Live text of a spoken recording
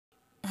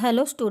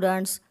Hello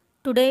students,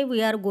 today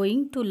we are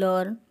going to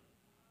learn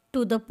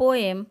to the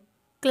poem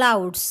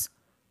Clouds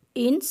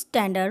in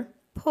Standard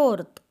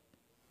 4th,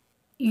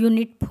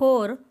 Unit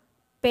 4,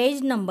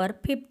 page number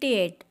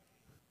 58.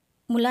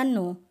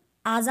 मुलांनो,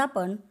 आज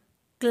आपण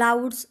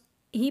clouds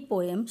ही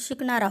poem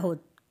शिकणार आहोत.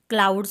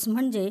 Clouds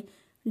म्हणजे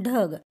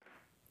ढग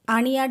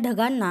आणि या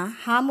ढगांना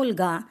हा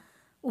मुलगा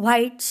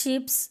व्हाईट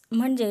शिप्स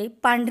म्हणजे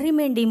पांढरी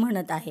मेंढी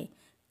म्हणत आहे,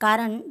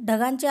 कारण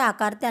ढगांचे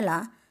आकार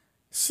त्याला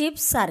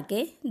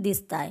शिप्ससारखे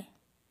दिसत आहे.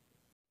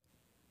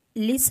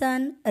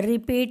 लिसन,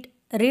 repeat,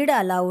 read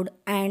aloud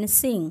and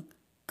sing.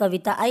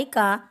 कविता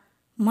ऐका,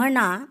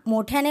 म्हणा,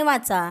 मोठ्याने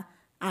वाचा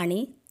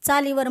आणि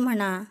चालीवर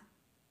म्हणा.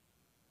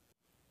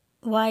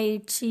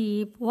 White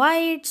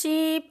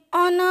sheep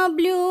on a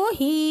blue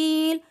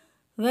hill.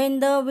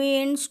 When the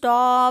wind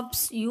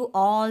stops, you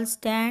all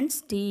stand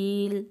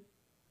still.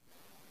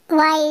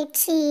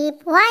 White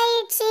sheep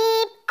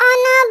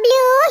on a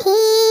blue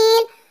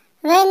hill.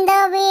 When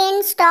the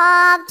wind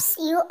stops,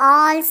 you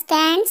all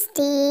stand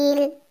still.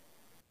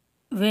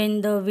 When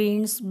the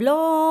winds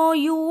blow,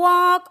 you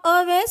walk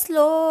away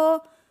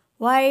slow.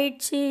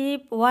 White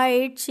sheep,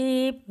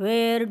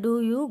 where do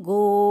you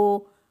go?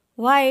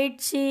 White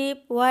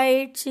sheep,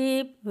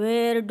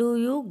 where do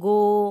you go?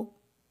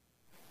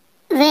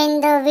 When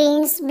the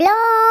winds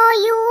blow,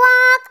 you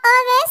walk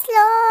away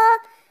slow.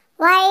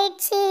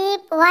 White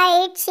sheep,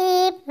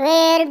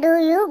 where do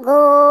you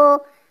go?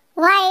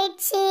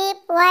 White sheep,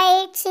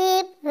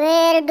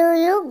 where do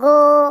you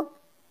go?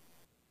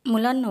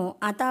 मुलांनो,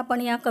 आता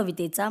आपण या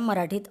कवितेचा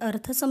मराठीत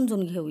अर्थ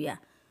समजून घेऊया.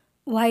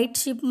 White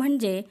ship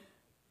म्हणजे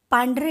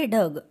पांढरे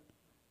ढग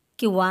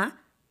किंवा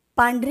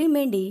पांढरी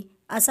मेंढी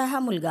असा हा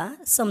मुलगा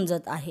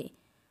समजत आहे.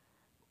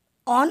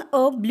 ऑन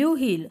अ ब्ल्यू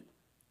हिल,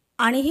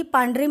 आणि ही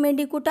पांढरी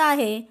मेंढी कुठं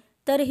आहे,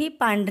 तर ही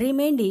पांढरी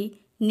मेंढी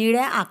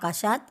निळ्या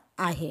आकाशात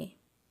आहे.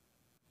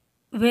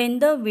 व्हेन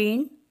द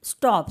विंड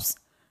स्टॉप्स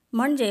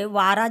म्हणजे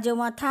वारा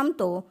जेव्हा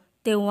थांबतो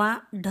तेव्हा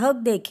ढग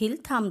देखील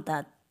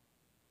थांबतात.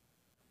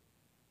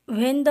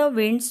 व्हेन द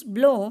विंड्स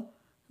ब्लो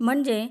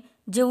म्हणजे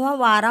जेव्हा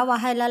वारा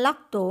वाहायला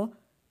लागतो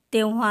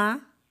तेव्हा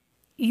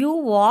यू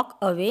वॉक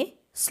अवे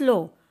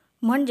स्लो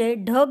म्हणजे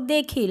ढग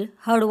देखील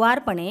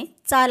हळुवारपणे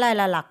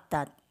चालायला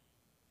लागतात.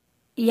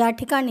 या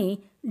ठिकाणी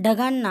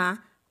ढगांना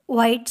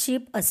व्हाईट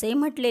शिप असे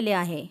म्हटलेले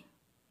आहे.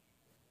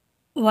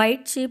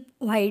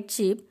 White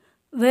ship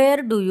where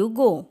do you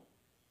go.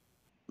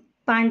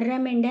 पांढऱ्या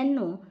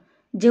मेंढ्यांनो,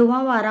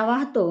 जेव्हा वारा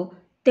वाहतो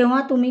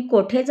तेव्हा तुम्ही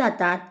कोठे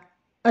जातात,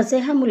 असे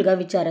हा मुलगा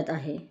विचारत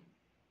आहे.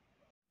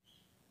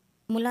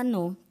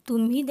 मुलांनो,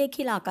 तुम्ही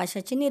देखील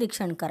आकाशाचे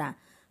निरीक्षण करा.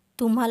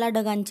 तुम्हाला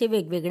ढगांचे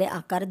वेगवेगळे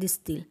आकार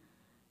दिसतील.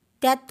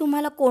 त्यात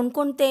तुम्हाला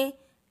कोणकोणते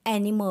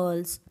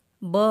ॲनिमल्स,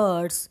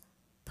 बर्ड्स,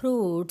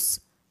 फ्रूट्स,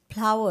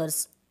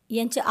 फ्लावर्स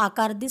यांचे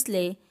आकार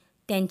दिसले,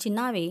 त्यांची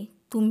नावे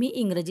तुम्ही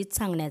इंग्रजीत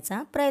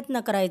सांगण्याचा प्रयत्न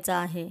करायचा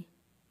आहे.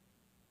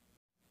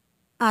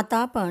 आता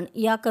आपण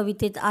या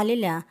कवितेत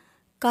आलेल्या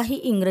काही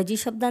इंग्रजी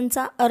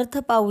शब्दांचा अर्थ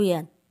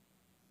पाहूयात.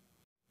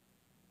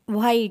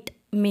 व्हाईट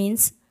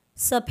मीन्स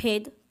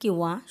सफेद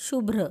किंवा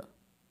शुभ्र.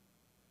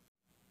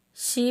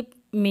 शीप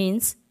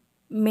मीन्स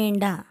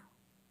मेंढा.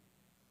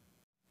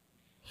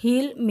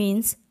 हिल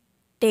मीन्स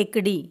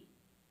टेकडी.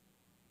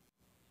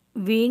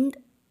 विंड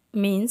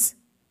मीन्स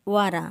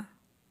वारा.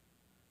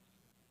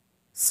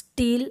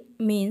 स्टील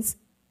मीन्स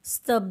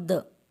स्तब्ध.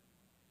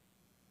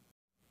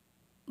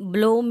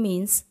 ब्लो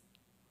मीन्स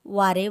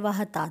वारे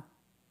वाहतात.